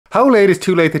How late is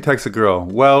too late to text a girl?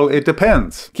 Well, it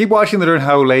depends. Keep watching to learn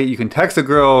how late you can text a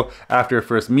girl after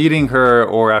first meeting her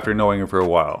or after knowing her for a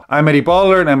while. I'm Eddy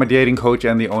Baller and I'm a dating coach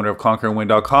and the owner of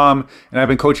ConquerAndWin.com, and I've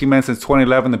been coaching men since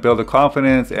 2011 to build their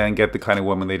confidence and get the kind of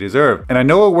woman they deserve. And I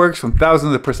know it works from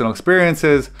thousands of personal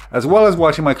experiences, as well as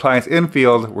watching my clients in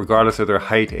field, regardless of their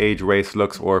height, age, race,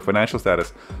 looks, or financial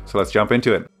status. So let's jump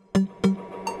into it.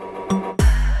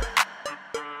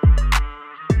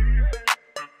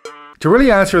 To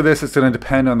really answer this, it's going to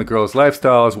depend on the girl's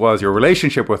lifestyle as well as your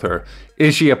relationship with her.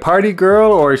 Is she a party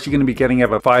girl, or is she going to be getting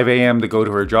up at 5 a.m. to go to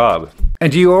her job?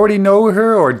 And do you already know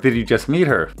her, or did you just meet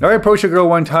her? Now, I approached a girl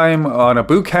one time on a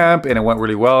boot camp and it went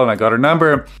really well and I got her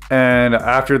number. And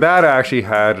after that, I actually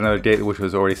had another date which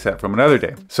was already set from another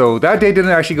day. So that date didn't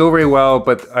actually go very well,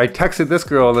 but I texted this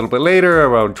girl a little bit later,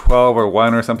 around 12 or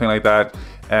 1 or something like that,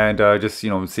 and just,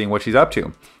 seeing what she's up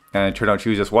to. And it turned out she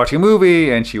was just watching a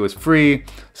movie and she was free.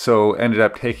 So ended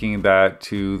up taking that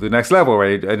to the next level,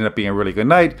 right? It ended up being a really good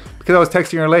night because I was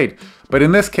texting her late. But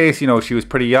in this case, she was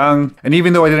pretty young. And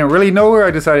even though I didn't really know her,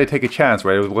 I decided to take a chance,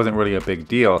 right? It wasn't really a big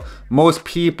deal. Most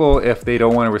people, if they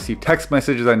don't want to receive text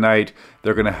messages at night,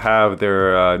 they're going to have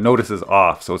their notices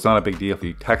off. So it's not a big deal if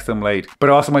you text them late. But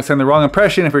it also might send the wrong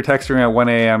impression if you're texting her at 1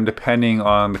 a.m. depending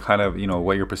on the kind of,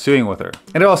 what you're pursuing with her.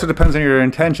 And it also depends on your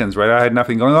intentions, right? I had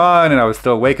nothing going on and I was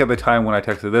still awake at the time when I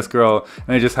texted this girl,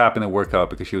 and it just happened to work out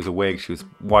because she was awake, she was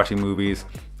watching movies,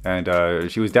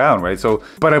 and she was down, right? So,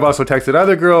 but I've also texted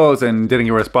other girls and didn't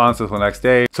get a response until the next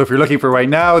day. So if you're looking for right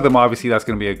now, then obviously that's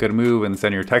going to be a good move, and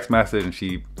send her a text message and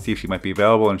see if she might be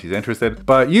available and she's interested.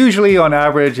 But usually on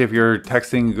average, if you're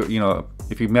texting,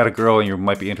 if you met a girl and you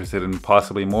might be interested in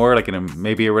possibly more, like in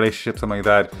maybe a relationship, something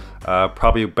like that,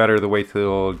 probably better to wait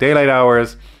till daylight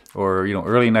hours, or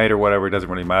early night or whatever. It doesn't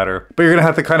really matter, but you're gonna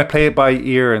have to kind of play it by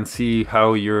ear and see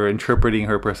how you're interpreting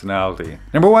her personality.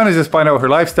 Number one is just find out her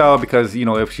lifestyle, because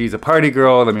if she's a party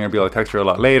girl, then you're gonna be able to text her a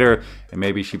lot later and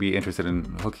maybe she'd be interested in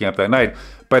hooking up that night.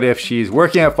 But if she's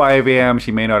working at 5 a.m.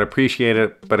 she may not appreciate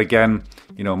it. But again,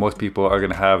 most people are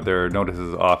gonna have their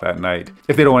notices off at night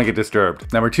if they don't want to get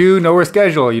disturbed. Number two, know her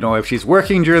schedule. If she's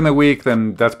working during the week,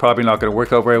 then that's probably not gonna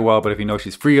work out very well. But if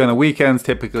she's free on the weekends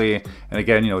typically, and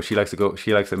again, she likes the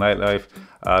nightlife,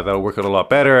 that'll work out a lot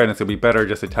better, and it's gonna be better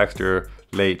just to text her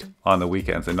late on the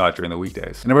weekends and not during the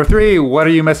weekdays. Number three, what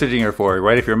are you messaging her for,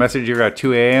 right? If you're messaging her at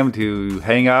 2 a.m. to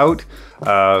hang out,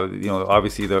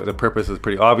 obviously the purpose is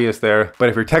pretty obvious there. But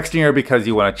if you're texting her because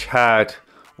you want to chat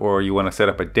or you want to set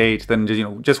up a date, then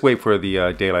just wait for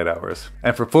the daylight hours.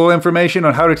 And for full information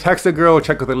on how to text a girl,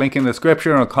 check out the link in the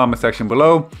description or the comment section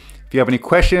below. If you have any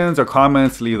questions or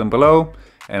comments, leave them below.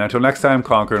 And until next time,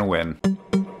 conquer and win.